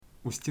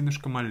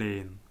Устинушка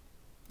Малеин.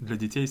 Для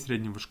детей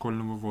среднего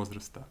школьного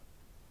возраста.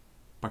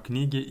 По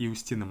книге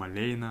Иустина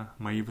Малеина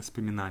 «Мои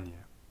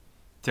воспоминания».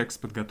 Текст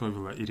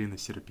подготовила Ирина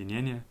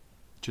Серапинене,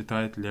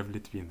 читает Лев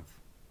Литвинов.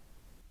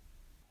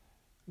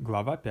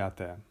 Глава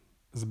 5.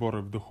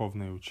 Сборы в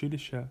Духовное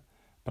училище,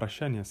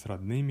 Прощание с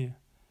родными,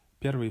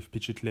 Первые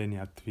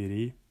впечатления от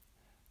Твери,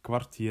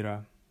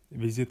 Квартира,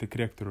 визиты к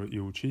ректору и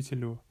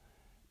учителю,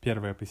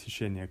 Первое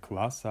посещение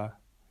класса,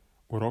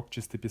 Урок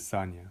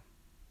чистописания.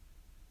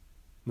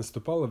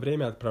 Наступало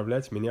время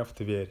отправлять меня в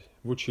Тверь,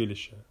 в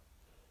училище.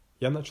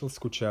 Я начал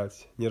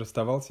скучать, не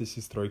расставался с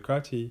сестрой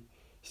Катей,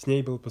 с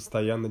ней был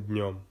постоянно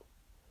днем.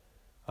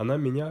 Она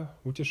меня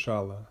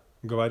утешала,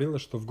 говорила,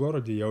 что в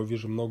городе я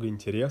увижу много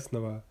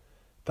интересного,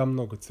 там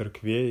много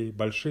церквей,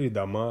 большие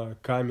дома,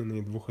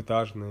 каменные,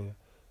 двухэтажные,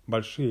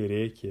 большие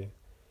реки.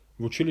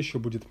 В училище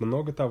будет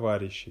много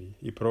товарищей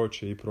и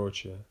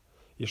прочее,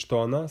 и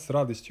что она с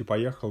радостью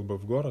поехала бы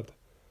в город,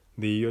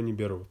 да ее не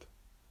берут.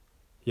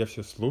 Я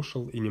все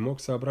слушал и не мог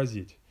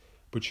сообразить,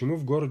 почему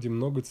в городе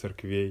много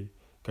церквей,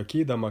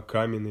 какие дома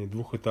каменные,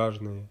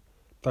 двухэтажные,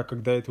 так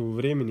как до этого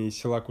времени из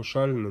села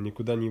Кушалино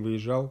никуда не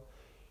выезжал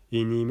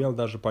и не имел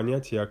даже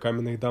понятия о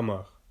каменных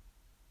домах.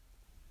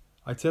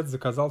 Отец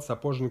заказал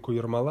сапожнику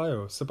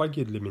Ермолаю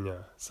сапоги для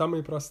меня,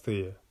 самые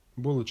простые,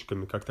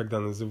 булочками, как тогда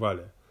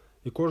называли,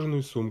 и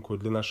кожаную сумку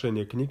для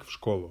ношения книг в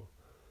школу.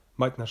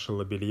 Мать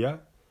нашила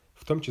белья,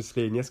 в том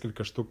числе и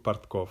несколько штук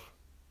портков.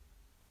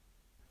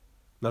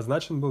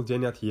 Назначен был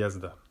день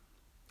отъезда.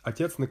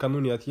 Отец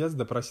накануне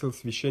отъезда просил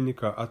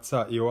священника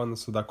отца Иоанна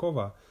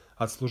Судакова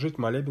отслужить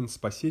молебен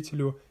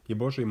Спасителю и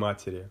Божией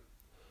Матери.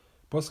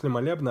 После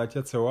молебна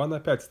отец Иоанн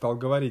опять стал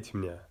говорить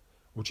мне: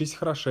 «Учись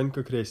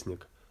хорошенько,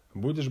 крестник,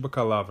 будешь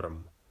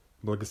бакалавром».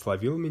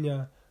 Благословил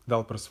меня,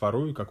 дал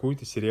просфору и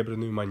какую-то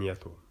серебряную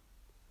монету.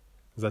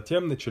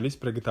 Затем начались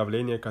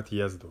приготовления к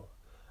отъезду.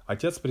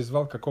 Отец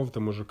призвал какого-то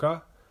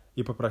мужика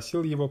и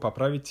попросил его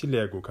поправить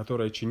телегу,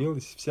 которая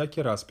чинилась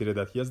всякий раз перед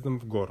отъездом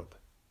в город.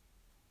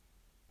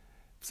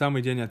 В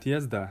самый день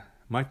отъезда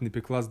мать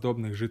напекла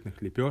сдобных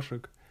житных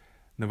лепешек,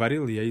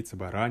 наварила яйца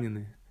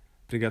баранины,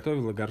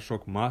 приготовила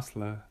горшок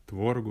масла,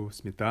 творогу,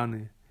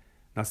 сметаны,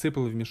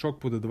 насыпала в мешок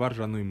пуда 2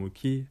 ржаной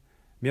муки,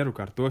 меру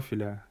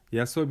картофеля и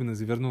особенно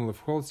завернула в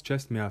холст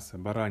часть мяса,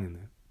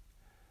 баранины.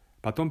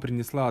 Потом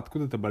принесла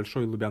откуда-то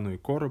большой лубяной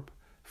короб,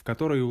 в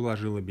который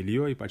уложила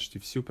белье и почти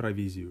всю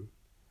провизию.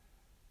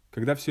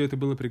 Когда все это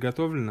было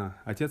приготовлено,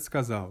 отец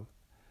сказал: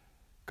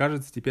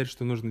 «Кажется теперь,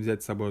 что нужно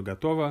взять с собой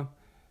готово,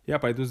 я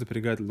пойду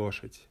запрягать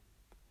лошадь».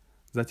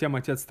 Затем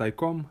отец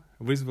тайком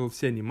вызвал в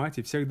сени мать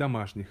и всех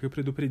домашних и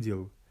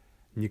предупредил: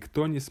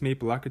 «Никто не смей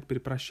плакать при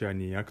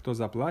прощании, а кто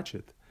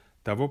заплачет,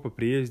 того по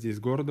приезде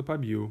из города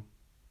побью».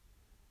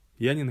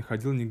 Я не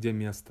находил нигде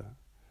места.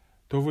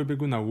 То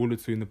выбегу на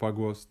улицу и на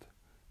погост,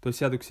 то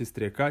сяду к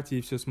сестре Кате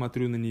и все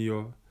смотрю на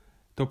нее,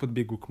 то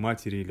подбегу к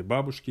матери или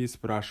бабушке и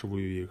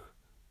спрашиваю их: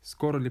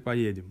 «Скоро ли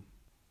поедем?»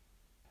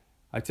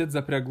 Отец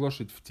запряг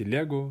лошадь в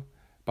телегу,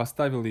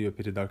 поставил ее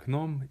перед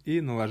окном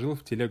и наложил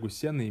в телегу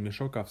сена и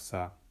мешок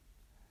овса.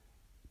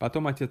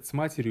 Потом отец с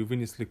матерью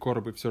вынесли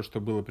короб и все, что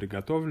было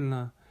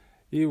приготовлено,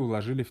 и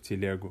уложили в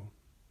телегу.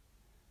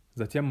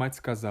 Затем мать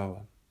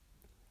сказала: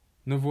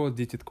 «Ну вот,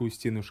 дитятка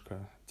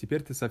Устинушка,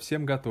 теперь ты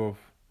совсем готов.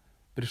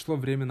 Пришло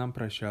время нам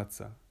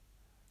прощаться.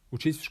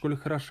 Учись в школе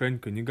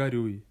хорошенько, не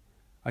горюй.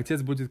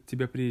 Отец будет к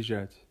тебе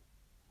приезжать».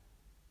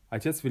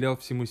 Отец велел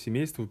всему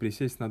семейству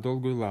присесть на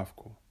долгую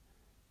лавку.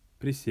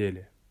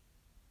 Присели.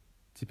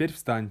 «Теперь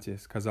встаньте», —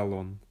 сказал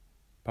он.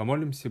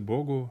 «Помолимся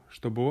Богу,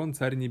 чтобы Он,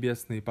 Царь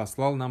Небесный,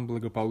 послал нам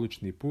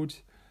благополучный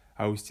путь,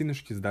 а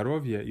Устинушке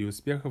здоровья и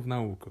успеха в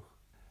науках».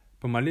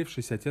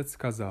 Помолившись, отец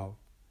сказал: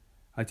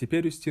 «А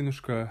теперь,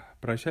 Устинушка,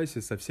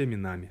 прощайся со всеми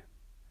нами».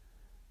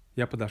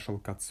 Я подошел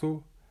к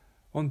отцу,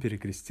 он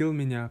перекрестил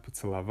меня,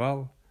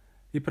 поцеловал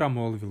и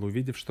промолвил,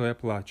 увидев, что я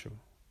плачу: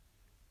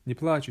 «Не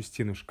плачь,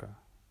 Устинушка.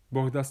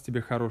 Бог даст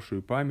тебе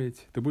хорошую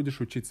память, ты будешь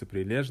учиться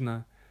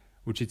прилежно,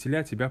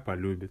 учителя тебя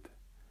полюбят.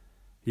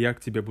 Я к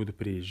тебе буду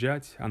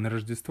приезжать, а на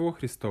Рождество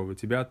Христово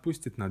тебя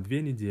отпустят на 2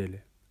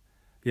 недели.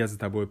 Я за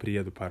тобой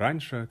приеду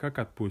пораньше, как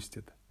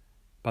отпустят».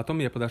 Потом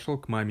я подошел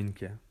к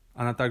маменьке.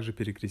 Она также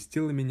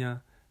перекрестила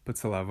меня,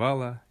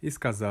 поцеловала и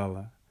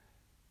сказала: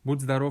 «Будь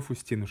здоров,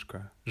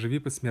 Устинушка, живи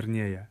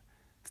посмирнее,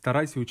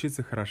 старайся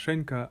учиться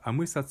хорошенько, а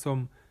мы с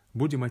отцом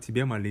будем о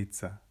тебе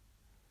молиться».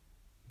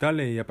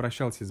 Далее я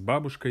прощался с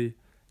бабушкой,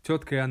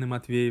 теткой Анной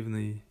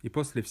Матвеевной и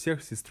после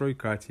всех с сестрой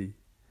Катей.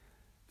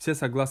 Все,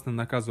 согласно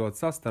наказу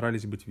отца,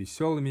 старались быть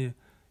веселыми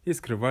и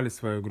скрывали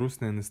свое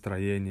грустное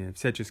настроение,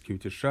 всячески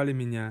утешали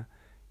меня,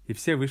 и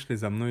все вышли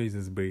за мной из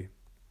избы.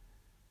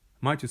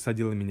 Мать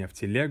усадила меня в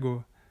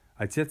телегу,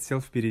 отец сел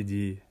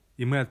впереди,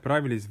 и мы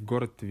отправились в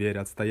город Тверь,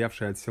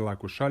 отстоявший от села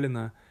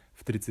Кушалино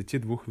в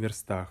 32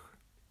 верстах.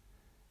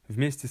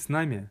 Вместе с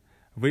нами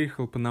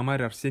выехал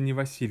пономарь Арсений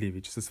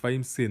Васильевич со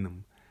своим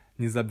сыном,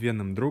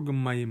 незабвенным другом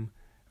моим,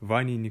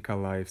 Ваней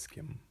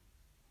Николаевским.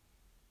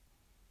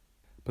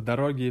 По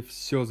дороге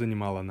все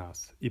занимало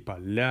нас: и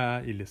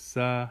поля, и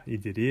леса, и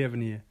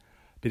деревни.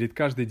 Перед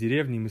каждой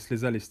деревней мы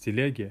слезали с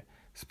телеги,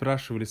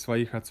 спрашивали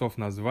своих отцов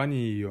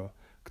название ее,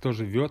 кто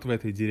живет в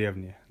этой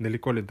деревне,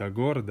 далеко ли до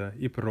города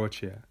и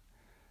прочее.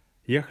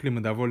 Ехали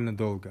мы довольно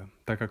долго,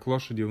 так как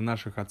лошади у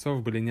наших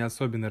отцов были не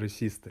особенно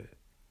рысистые.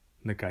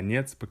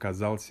 Наконец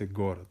показался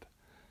город.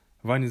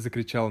 Ваня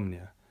закричал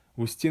мне: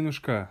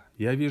 «Устинушка,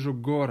 я вижу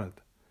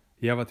город!»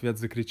 Я в ответ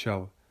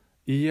закричал: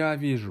 «И я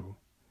вижу!»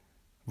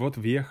 Вот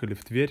въехали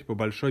в Тверь по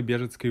Большой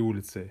Бежецкой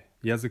улице.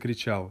 Я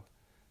закричал: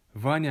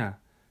 «Ваня,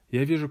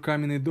 я вижу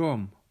каменный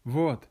дом,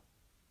 вот,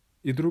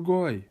 и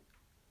другой!»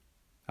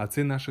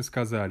 Отцы наши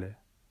сказали: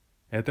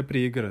 «Это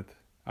пригород,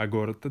 а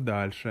город-то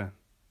дальше».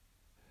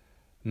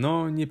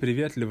 Но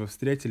неприветливо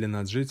встретили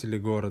нас жители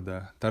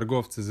города,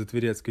 торговцы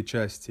затверецкой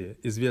части,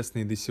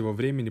 известные до сего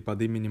времени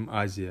под именем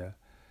Азия.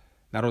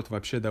 Народ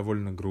вообще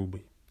довольно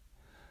грубый.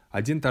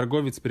 Один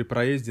торговец при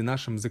проезде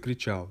нашим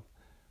закричал: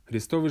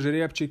 «Христовы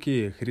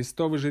жеребчики,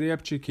 Христовы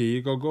жеребчики,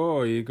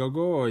 и-го-го,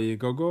 и-го-го,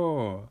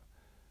 и-го-го!»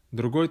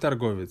 Другой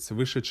торговец,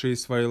 вышедший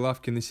из своей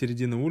лавки на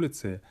середину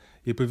улицы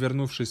и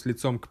повернувшись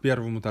лицом к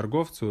первому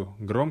торговцу,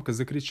 громко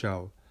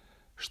закричал: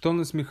 «Что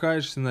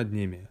насмехаешься над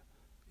ними?»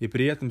 И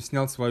при этом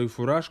снял свою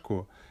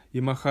фуражку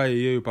и, махая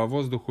ею по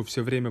воздуху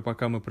все время,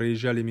 пока мы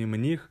проезжали мимо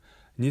них,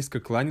 низко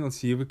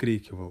кланялся и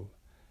выкрикивал: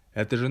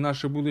 «Это же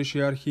наши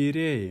будущие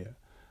архиереи!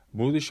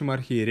 Будущим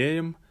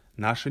архиереям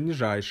наше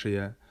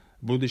нижайшее!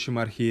 Будущим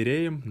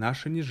архиереям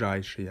наше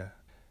нижайшее!»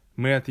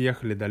 Мы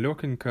отъехали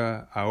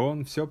далеконько, а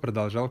он все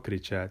продолжал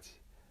кричать.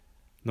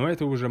 Но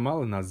это уже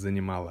мало нас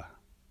занимало.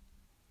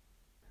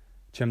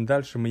 Чем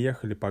дальше мы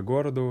ехали по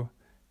городу,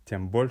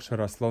 тем больше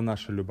росло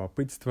наше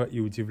любопытство и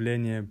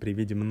удивление при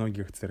виде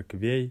многих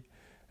церквей,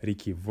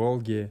 реки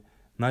Волги,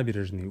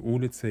 набережной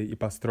улицы и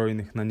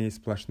построенных на ней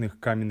сплошных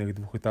каменных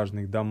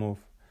двухэтажных домов.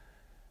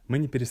 Мы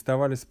не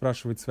переставали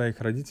спрашивать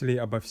своих родителей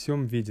обо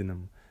всем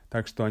виденном,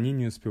 так что они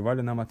не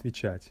успевали нам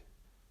отвечать.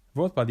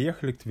 Вот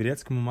подъехали к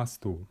Тверецкому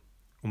мосту.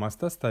 У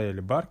моста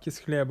стояли барки с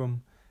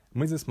хлебом,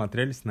 мы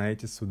засмотрелись на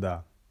эти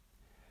суда.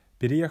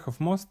 Переехав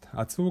мост,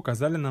 отцы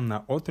указали нам на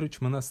отрочь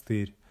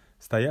монастырь,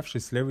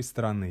 стоявший с левой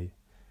стороны,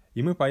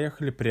 и мы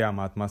поехали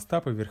прямо от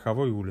моста по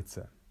Верховой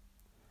улице.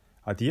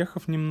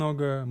 Отъехав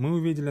немного, мы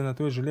увидели на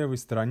той же левой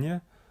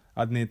стороне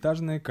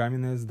одноэтажное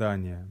каменное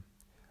здание.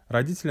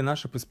 Родители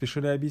наши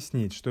поспешили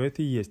объяснить, что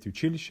это и есть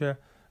училище,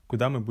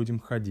 куда мы будем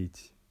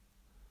ходить.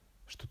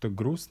 Что-то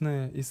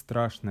грустное и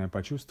страшное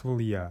почувствовал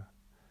я.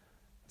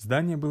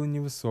 Здание было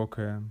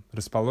невысокое,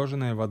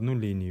 расположенное в одну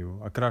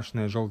линию,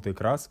 окрашенное желтой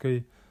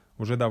краской,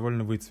 уже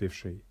довольно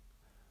выцвевшей.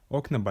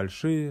 Окна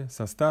большие,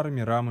 со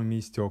старыми рамами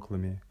и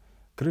стеклами.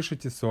 Крыша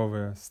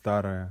тесовая,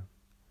 старая.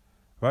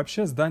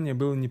 Вообще здание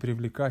было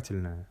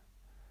непривлекательное.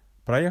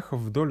 Проехав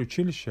вдоль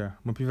училища,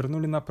 мы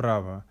повернули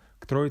направо,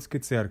 к Троицкой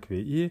церкви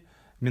и,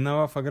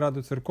 миновав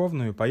ограду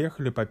церковную,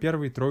 поехали по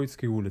Первой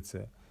Троицкой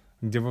улице,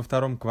 где во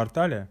втором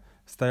квартале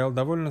стоял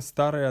довольно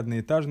старый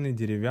одноэтажный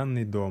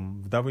деревянный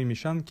дом вдовы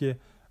мещанки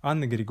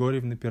Анны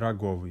Григорьевны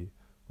Пироговой,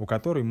 у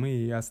которой мы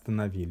и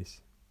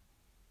остановились.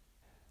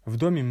 В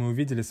доме мы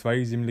увидели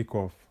своих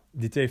земляков,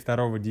 детей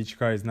второго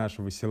дьячка из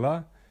нашего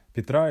села,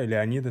 Петра и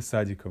Леонида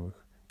Садиковых,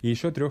 и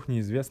еще 3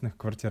 неизвестных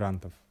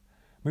квартирантов.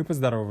 Мы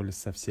поздоровались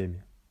со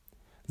всеми.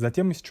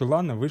 Затем из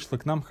чулана вышла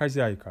к нам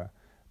хозяйка,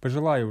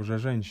 пожилая уже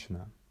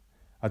женщина.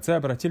 Отцы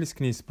обратились к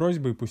ней с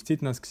просьбой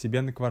пустить нас к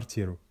себе на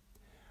квартиру.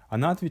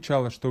 Она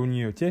отвечала, что у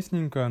нее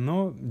тесненько,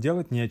 но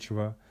делать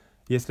нечего.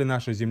 Если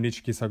наши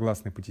землячки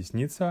согласны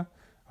потесниться,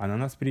 она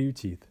нас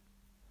приютит.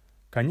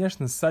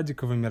 Конечно, с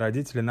Садиковыми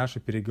родители наши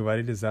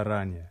переговорили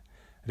заранее.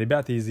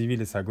 Ребята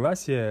изъявили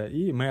согласие,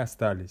 и мы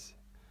остались.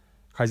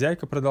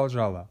 Хозяйка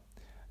продолжала: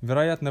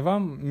 «Вероятно,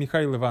 вам,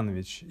 Михаил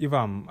Иванович, и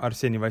вам,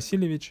 Арсений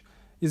Васильевич,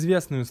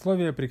 известны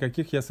условия, при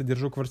каких я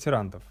содержу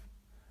квартирантов.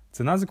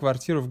 Цена за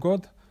квартиру в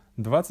год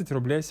 20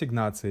 рублей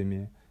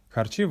ассигнациями,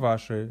 харчи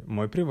ваши,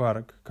 мой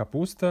приварок,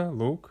 капуста,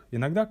 лук,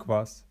 иногда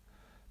квас,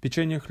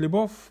 печенье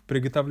хлебов,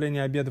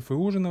 приготовление обедов и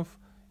ужинов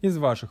из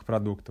ваших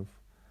продуктов.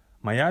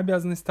 Моя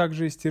обязанность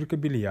также и стирка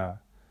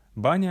белья,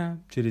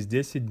 баня через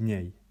 10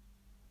 дней».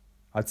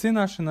 Отцы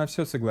наши на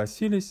все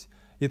согласились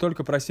и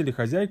только просили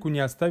хозяйку не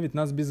оставить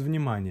нас без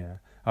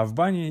внимания, а в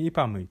бане и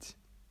помыть.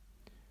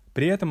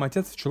 При этом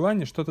отец в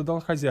чулане что-то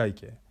дал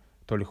хозяйке,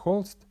 то ли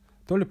холст,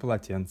 то ли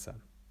полотенце.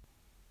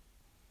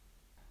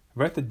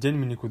 В этот день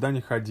мы никуда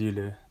не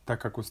ходили, так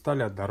как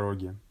устали от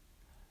дороги.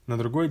 На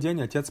другой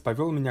день отец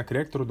повел меня к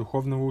ректору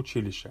Духовного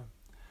училища.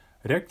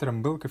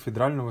 Ректором был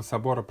кафедрального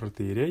собора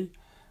протоиерей,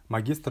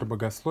 магистр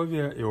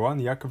богословия Иоанн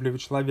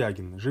Яковлевич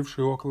Лавягин,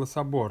 живший около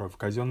собора в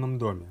казенном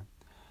доме.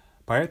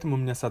 Поэтому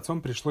мне с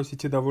отцом пришлось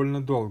идти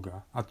довольно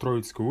долго, от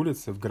Троицкой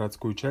улицы в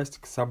городскую часть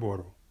к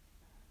собору.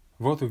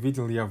 Вот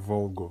увидел я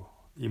Волгу,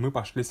 и мы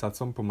пошли с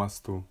отцом по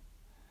мосту.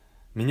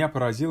 Меня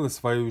поразила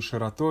своей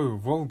широтою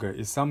Волга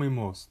и самый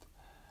мост.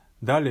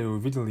 Далее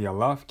увидел я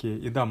лавки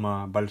и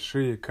дома,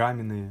 большие,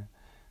 каменные.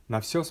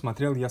 На все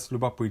смотрел я с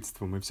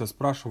любопытством и все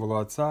спрашивал у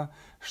отца,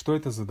 что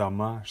это за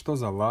дома, что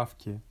за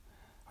лавки.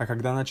 А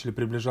когда начали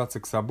приближаться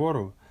к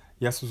собору,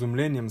 я с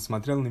изумлением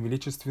смотрел на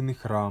величественный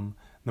храм,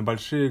 на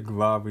большие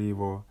главы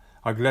его,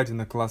 а глядя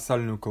на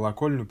колоссальную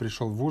колокольню,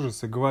 пришел в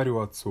ужас и говорю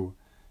отцу: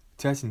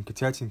 «Тятенька,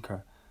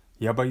 тятенька,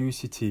 я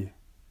боюсь идти».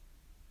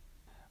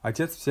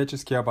 Отец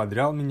всячески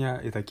ободрял меня,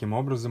 и таким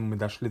образом мы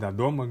дошли до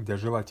дома, где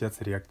жил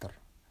отец-ректор.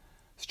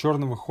 С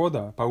черного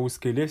хода по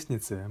узкой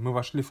лестнице мы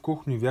вошли в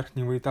кухню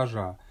верхнего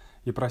этажа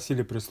и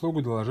просили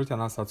прислугу доложить о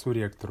нас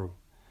отцу-ректору.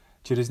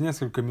 Через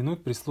несколько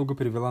минут прислуга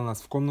привела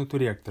нас в комнату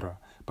ректора,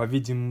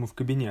 по-видимому, в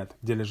кабинет,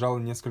 где лежало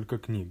несколько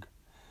книг.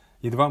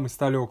 Едва мы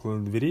стали около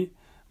двери,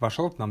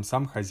 вошел к нам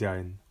сам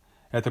хозяин.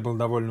 Это был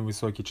довольно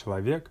высокий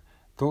человек,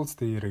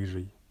 толстый и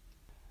рыжий.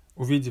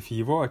 Увидев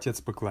его,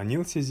 отец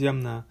поклонился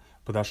земно,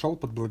 подошел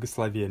под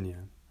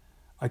благословение.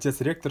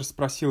 Отец-ректор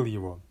спросил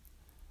его: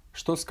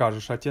 «Что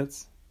скажешь,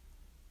 отец?»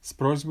 «С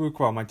просьбой к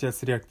вам,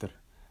 отец-ректор,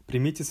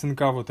 примите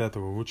сынка вот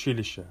этого в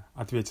училище», —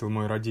 ответил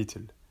мой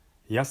родитель.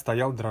 Я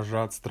стоял,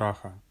 дрожа от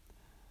страха.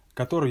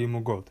 «Который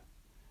ему год?»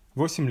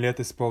 8 лет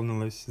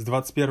исполнилось, с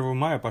 21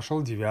 мая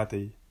пошел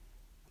 9.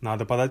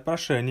 «Надо подать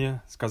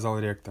прошение», — сказал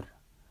ректор.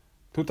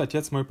 Тут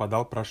отец мой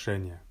подал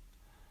прошение.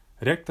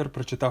 Ректор,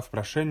 прочитав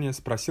прошение,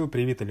 спросил,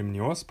 привита ли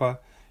мне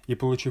оспа, и,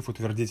 получив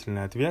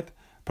утвердительный ответ,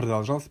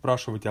 продолжал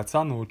спрашивать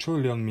отца, научил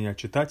ли он меня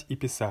читать и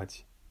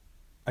писать.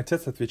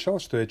 Отец отвечал,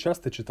 что я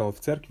часто читал в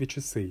церкви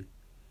часы.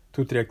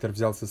 Тут ректор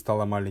взял со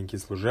стола маленький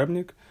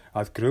служебник,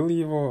 открыл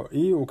его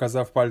и,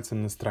 указав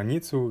пальцем на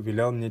страницу,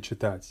 велел мне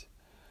читать.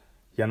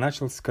 Я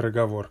начал с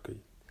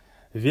скороговоркой.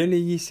 «Вели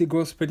еси,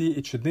 Господи,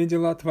 и чудны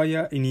дела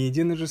Твоя, и ни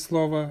едино же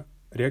слово...»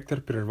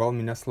 Ректор прервал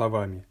меня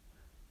словами: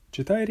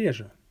 «Читай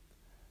реже».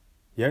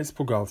 Я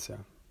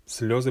испугался.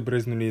 Слезы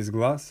брызнули из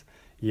глаз,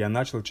 и я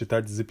начал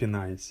читать,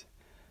 запинаясь.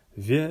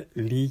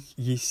 «Вели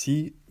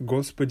еси,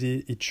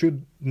 Господи, и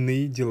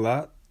чудны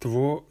дела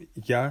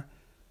Твоя...»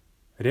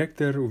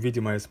 Ректор,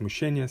 увидя мое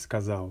смущение,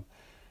 сказал: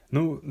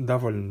 «Ну,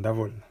 довольно,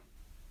 довольно».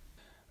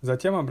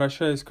 Затем,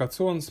 обращаясь к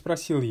отцу, он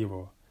спросил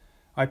его: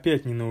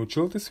 «Опять не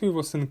научил ты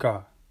своего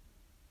сынка?»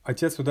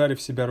 Отец,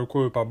 ударив себя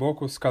рукою по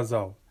боку,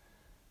 сказал: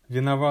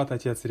 «Виноват,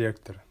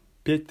 отец-ректор,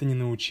 петь-то не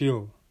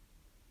научил».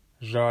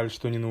 «Жаль,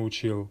 что не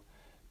научил.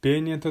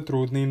 Пение-то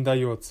трудно им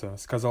дается», —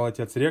 сказал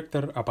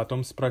отец-ректор, а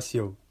потом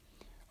спросил: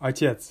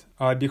 «Отец,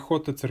 а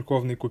обиход-то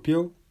церковный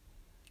купил?»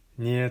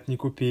 «Нет, не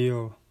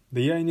купил. Да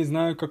я и не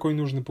знаю, какой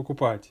нужно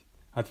покупать»,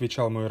 —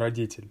 отвечал мой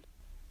родитель.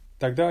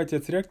 Тогда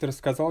отец-ректор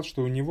сказал,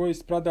 что у него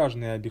есть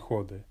продажные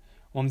обиходы.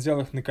 Он взял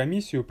их на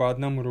комиссию по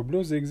 1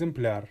 рублю за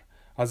экземпляр,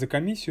 а за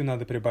комиссию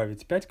надо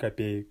прибавить 5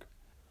 копеек.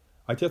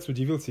 Отец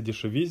удивился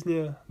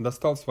дешевизне,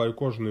 достал свою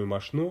кожаную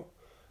мошну,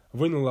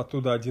 вынул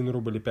оттуда 1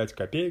 рубль и 5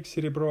 копеек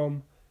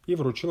серебром и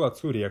вручил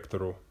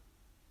отцу-ректору.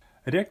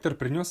 Ректор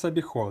принес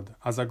обиход,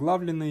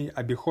 озаглавленный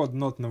 «Обиход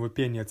нотного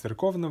пения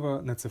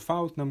церковного на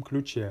цифаутном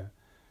ключе»,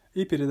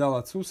 и передал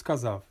отцу,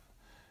 сказав: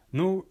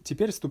 «Ну,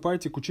 теперь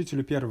ступайте к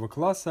учителю 1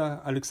 класса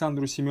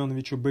Александру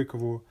Семеновичу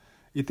Быкову,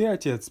 и ты,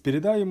 отец,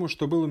 передай ему,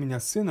 что был у меня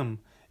с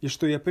сыном, и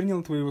что я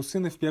принял твоего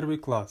сына в 1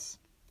 класс».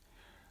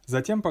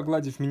 Затем,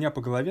 погладив меня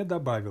по голове,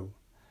 добавил: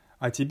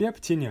 «А тебе,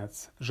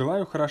 птенец,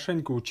 желаю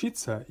хорошенько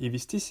учиться и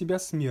вести себя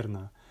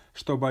смирно,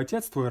 чтобы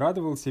отец твой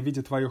радовался,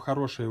 видя твое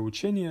хорошее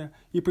учение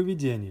и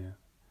поведение.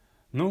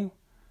 Ну,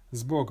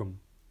 с Богом».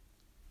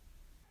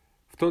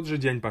 В тот же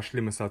день пошли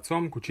мы с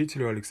отцом к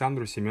учителю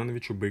Александру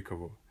Семеновичу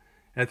Быкову.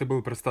 Это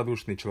был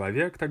простодушный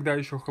человек, тогда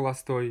еще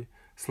холостой,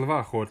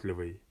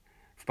 словоохотливый.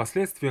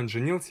 Впоследствии он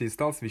женился и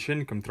стал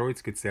священником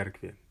Троицкой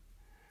церкви.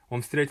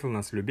 Он встретил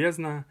нас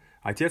любезно,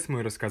 отец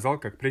мой рассказал,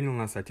 как принял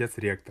нас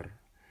отец-ректор.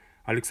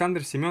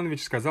 Александр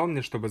Семенович сказал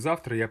мне, чтобы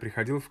завтра я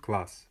приходил в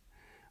класс.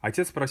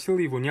 Отец просил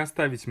его не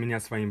оставить меня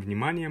своим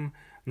вниманием,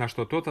 на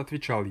что тот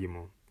отвечал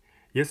ему: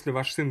 «Если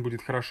ваш сын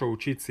будет хорошо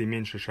учиться и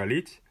меньше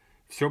шалить,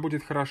 все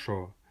будет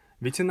хорошо.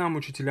 Ведь и нам,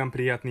 учителям,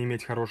 приятно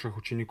иметь хороших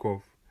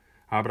учеников».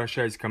 А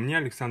обращаясь ко мне,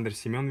 Александр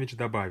Семенович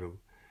добавил: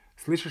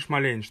 «Слышишь,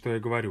 малень, что я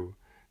говорю?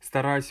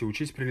 Старайся,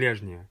 учись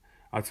прилежнее.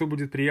 Отцу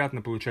будет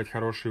приятно получать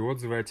хорошие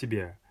отзывы о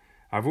тебе.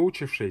 А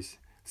выучившись,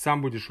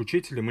 сам будешь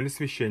учителем или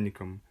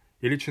священником,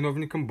 или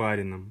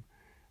чиновником-барином.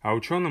 А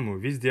ученому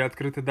везде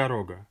открыта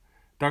дорога.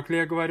 Так ли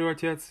я говорю,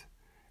 отец?»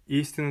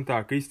 истинно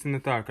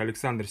так,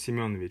 Александр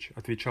Семенович», —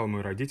 отвечал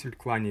мой родитель,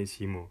 кланяясь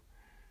ему.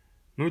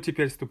 «Ну,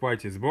 теперь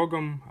ступайте с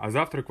Богом, а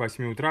завтра к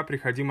 8 утра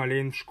приходи,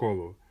 малейн, в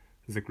школу»,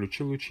 —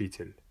 заключил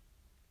учитель.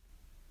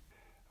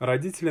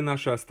 Родители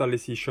наши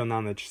остались еще на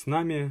ночь с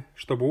нами,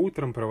 чтобы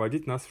утром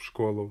проводить нас в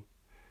школу.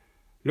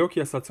 Лег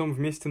я с отцом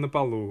вместе на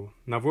полу,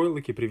 на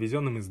войлоке,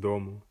 привезенном из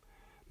дому.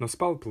 Но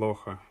спал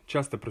плохо,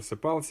 часто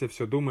просыпался,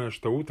 все думая,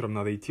 что утром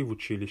надо идти в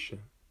училище.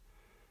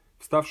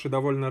 Вставши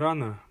довольно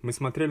рано, мы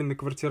смотрели на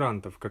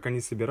квартирантов, как они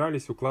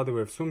собирались,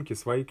 укладывая в сумки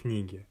свои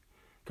книги.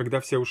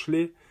 Когда все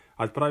ушли,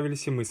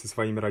 отправились и мы со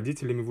своими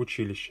родителями в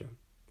училище.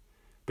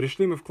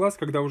 Пришли мы в класс,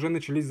 когда уже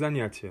начались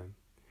занятия.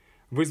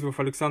 Вызвав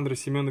Александра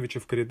Семеновича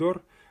в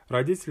коридор,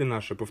 родители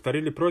наши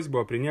повторили просьбу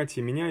о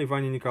принятии меня и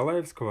Вани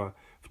Николаевского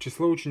в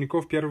число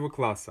учеников 1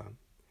 класса.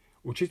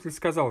 Учитель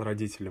сказал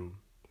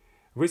родителям: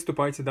 «Вы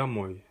ступайте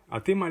домой,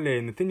 а ты,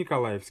 Малейн, и ты,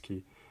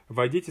 Николаевский,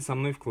 войдите со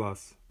мной в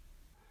класс».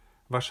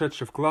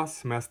 Вошедши в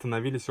класс, мы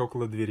остановились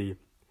около двери.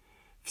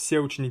 Все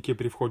ученики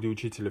при входе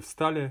учителя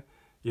встали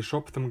и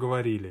шепотом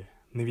говорили: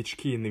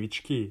 «Новички,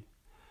 новички!»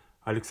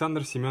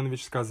 Александр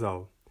Семенович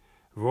сказал: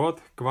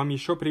 «Вот, к вам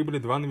еще прибыли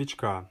 2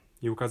 новичка»,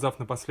 и, указав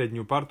на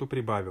последнюю парту,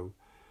 прибавил: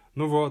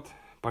 «Ну вот,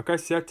 пока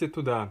сядьте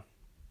туда».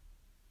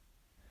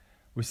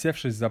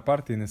 Усевшись за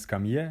партой на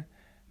скамье,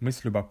 мы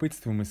с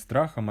любопытством и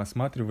страхом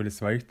осматривали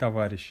своих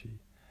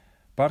товарищей.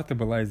 Парта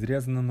была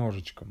изрезана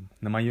ножичком,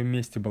 на моем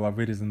месте была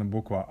вырезана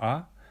буква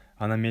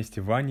А на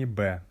месте Вани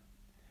Б.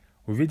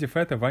 Увидев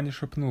это, Ваня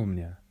шепнул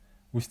мне: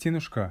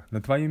 «Устинушка,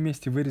 на твоем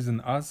месте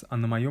вырезан аз, а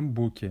на моем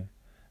буки.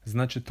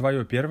 Значит,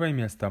 твое первое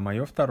место, а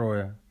мое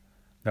второе.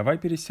 Давай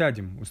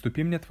пересядем,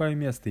 уступи мне твое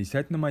место и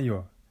сядь на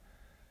мое».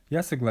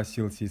 Я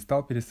согласился и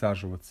стал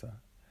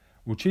пересаживаться.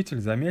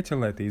 Учитель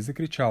заметил это и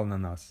закричал на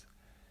нас: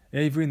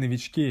 «Эй вы,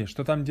 новички,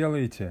 что там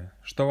делаете?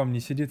 Что, вам не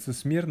сидится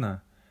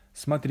смирно?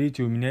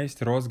 Смотрите, у меня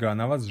есть розга,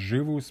 она вас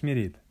живо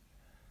усмирит».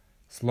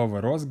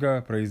 Слово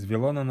 «розга»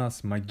 произвело на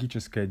нас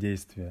магическое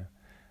действие.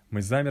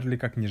 Мы замерли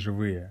как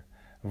неживые.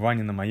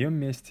 Ваня на моем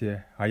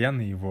месте, а я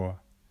на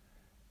его.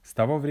 С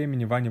того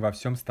времени Ваня во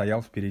всем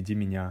стоял впереди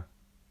меня.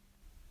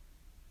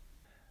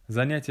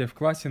 Занятия в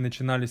классе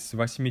начинались с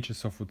 8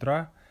 часов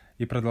утра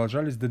и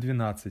продолжались до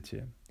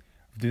 12.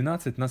 В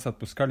 12 нас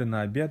отпускали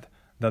на обед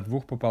до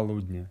 2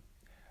 пополудни.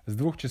 С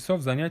 2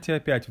 часов занятия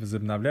опять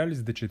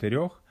возобновлялись до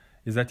 4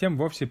 и затем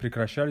вовсе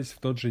прекращались в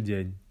тот же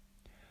день.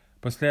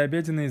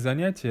 Послеобеденные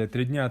занятия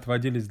 3 дня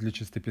отводились для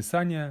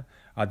чистописания,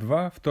 а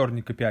 2,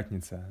 вторник и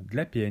пятница,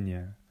 для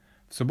пения.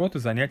 В субботу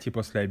занятий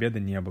после обеда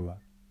не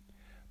было.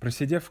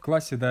 Просидев в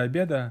классе до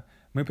обеда,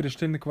 мы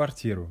пришли на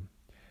квартиру.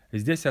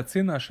 Здесь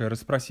отцы наши,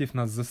 расспросив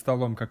нас за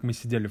столом, как мы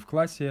сидели в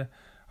классе,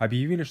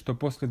 объявили, что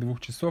после 2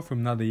 часов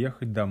им надо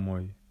ехать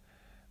домой.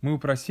 Мы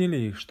упросили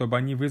их, чтобы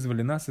они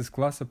вызвали нас из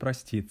класса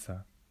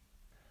проститься.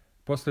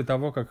 После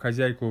того, как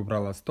хозяйка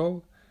убрала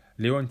стол,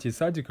 Леонтий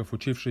Садиков,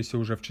 учившийся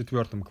уже в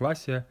 4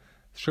 классе,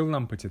 сшил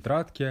нам по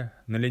тетрадке,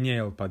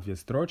 налинеял по 2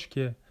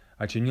 строчки,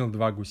 очинил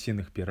 2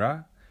 гусиных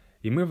пера,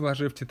 и мы,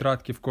 вложив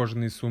тетрадки в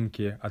кожаные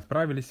сумки,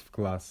 отправились в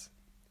класс.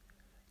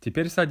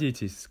 «Теперь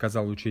садитесь», —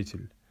 сказал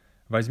учитель.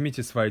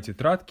 «Возьмите свои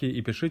тетрадки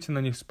и пишите на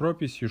них с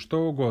прописью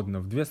что угодно,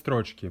 в 2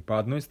 строчки, по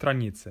 1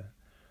 странице.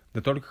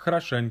 Да только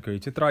хорошенько, и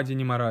тетради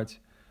не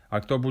марать.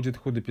 А кто будет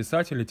худо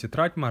писать или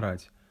тетрадь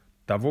марать,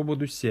 того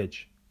буду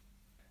сечь».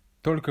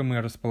 Только мы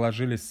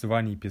расположились с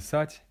Ваней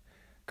писать,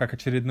 как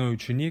очередной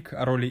ученик,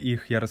 о роли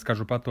их я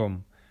расскажу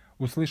потом,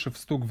 услышав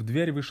стук в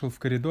дверь, вышел в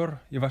коридор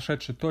и,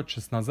 вошедший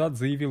тотчас назад,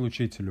 заявил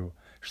учителю,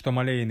 что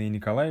Ваней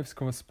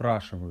Николаевского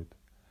спрашивают.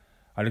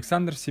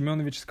 Александр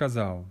Семенович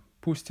сказал: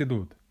 «Пусть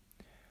идут».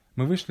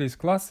 Мы вышли из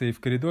класса и в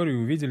коридоре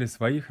увидели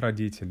своих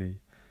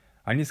родителей.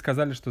 Они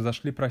сказали, что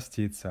зашли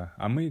проститься,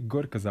 а мы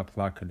горько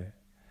заплакали.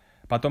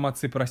 Потом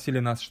отцы просили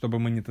нас, чтобы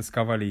мы не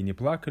тосковали и не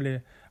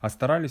плакали, а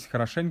старались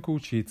хорошенько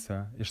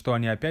учиться, и что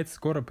они опять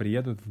скоро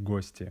приедут в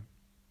гости.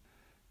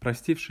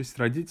 Простившись с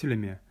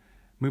родителями,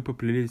 мы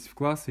поплелись в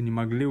класс и не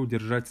могли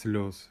удержать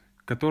слез,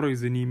 которые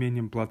за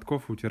неимением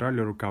платков утирали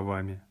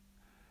рукавами.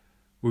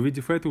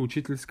 Увидев это,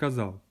 учитель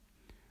сказал: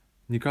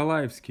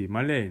 «Николаевский,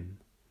 Малейн,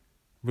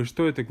 вы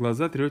что это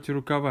глаза трете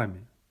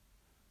рукавами?»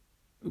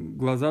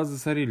 «Глаза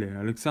засорили,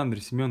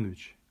 Александр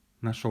Семенович»,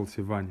 —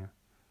 нашелся Ваня.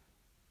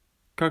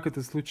 «Как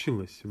это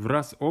случилось?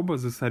 Враз оба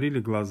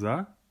засорили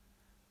глаза?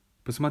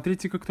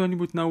 Посмотрите-ка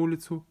кто-нибудь на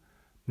улицу.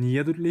 Не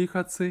едут ли их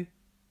отцы?»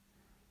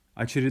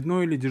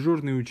 Очередной или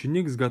дежурный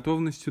ученик с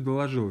готовностью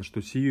доложил,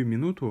 что сию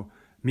минуту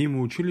мимо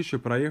училища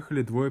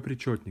проехали 2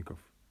 причетников.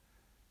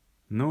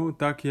 «Ну,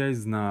 так я и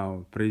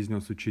знал», —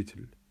 произнес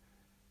учитель.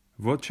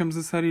 «Вот чем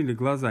засорили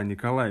глаза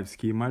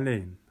Николаевский и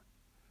Малейн.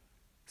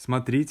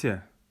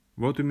 Смотрите,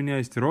 вот у меня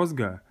есть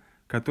розга,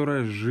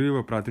 которая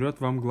живо протрет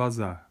вам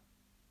глаза».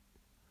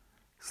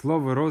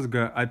 Слово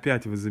 «розга»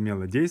 опять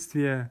возымело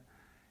действие,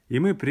 и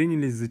мы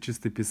принялись за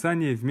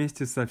чистописание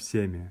вместе со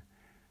всеми,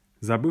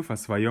 забыв о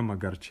своем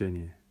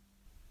огорчении.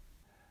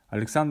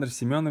 Александр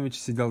Семенович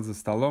сидел за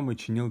столом и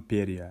чинил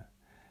перья.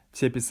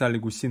 Все писали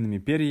гусиными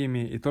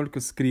перьями, и только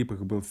скрип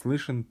их был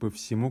слышен по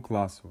всему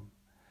классу.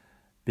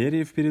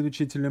 Перьев перед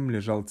учителем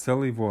лежал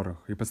целый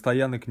ворох, и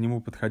постоянно к нему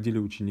подходили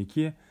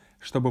ученики,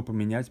 чтобы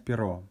поменять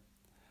перо.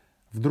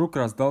 Вдруг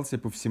раздался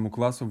по всему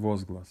классу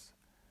возглас: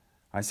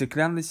 «А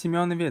Стеклянный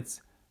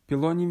Семеновец,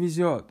 перо не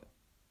везет!»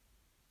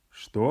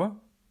 «Что?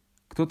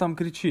 Кто там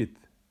кричит?»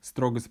 —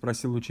 строго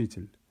спросил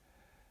учитель.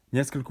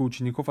 Несколько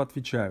учеников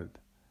отвечают: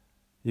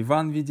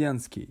 «Иван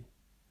Веденский».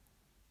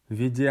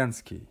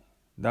 «Веденский,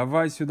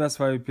 давай сюда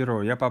свое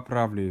перо, я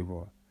поправлю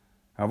его.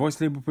 Авось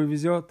либо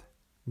повезет»,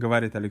 —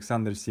 говорит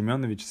Александр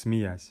Семенович,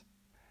 смеясь.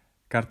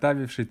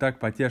 Картавивший так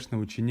потешно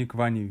ученик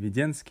Ваня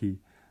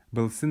Веденский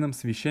был сыном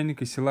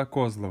священника села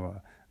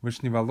Козлово,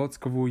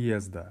 Вышневолодского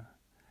уезда.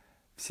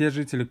 Все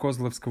жители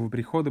Козловского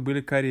прихода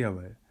были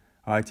карелы,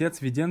 а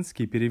отец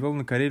Веденский перевел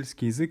на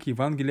карельский язык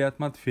Евангелие от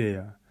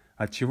Матфея,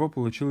 от чего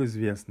получил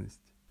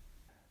известность.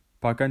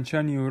 По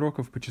окончании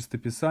уроков по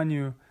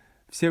чистописанию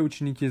все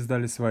ученики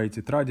сдали свои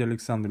тетради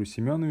Александру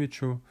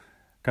Семеновичу,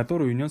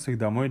 который унес их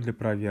домой для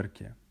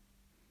проверки.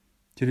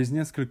 Через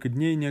несколько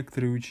дней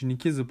некоторые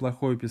ученики за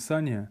плохое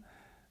писание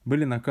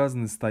были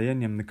наказаны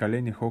стоянием на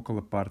коленях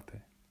около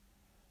парты.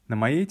 На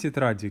моей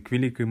тетради, к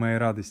великой моей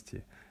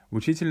радости,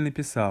 учитель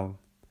написал: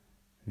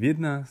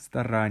 «Видно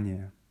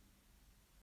старание».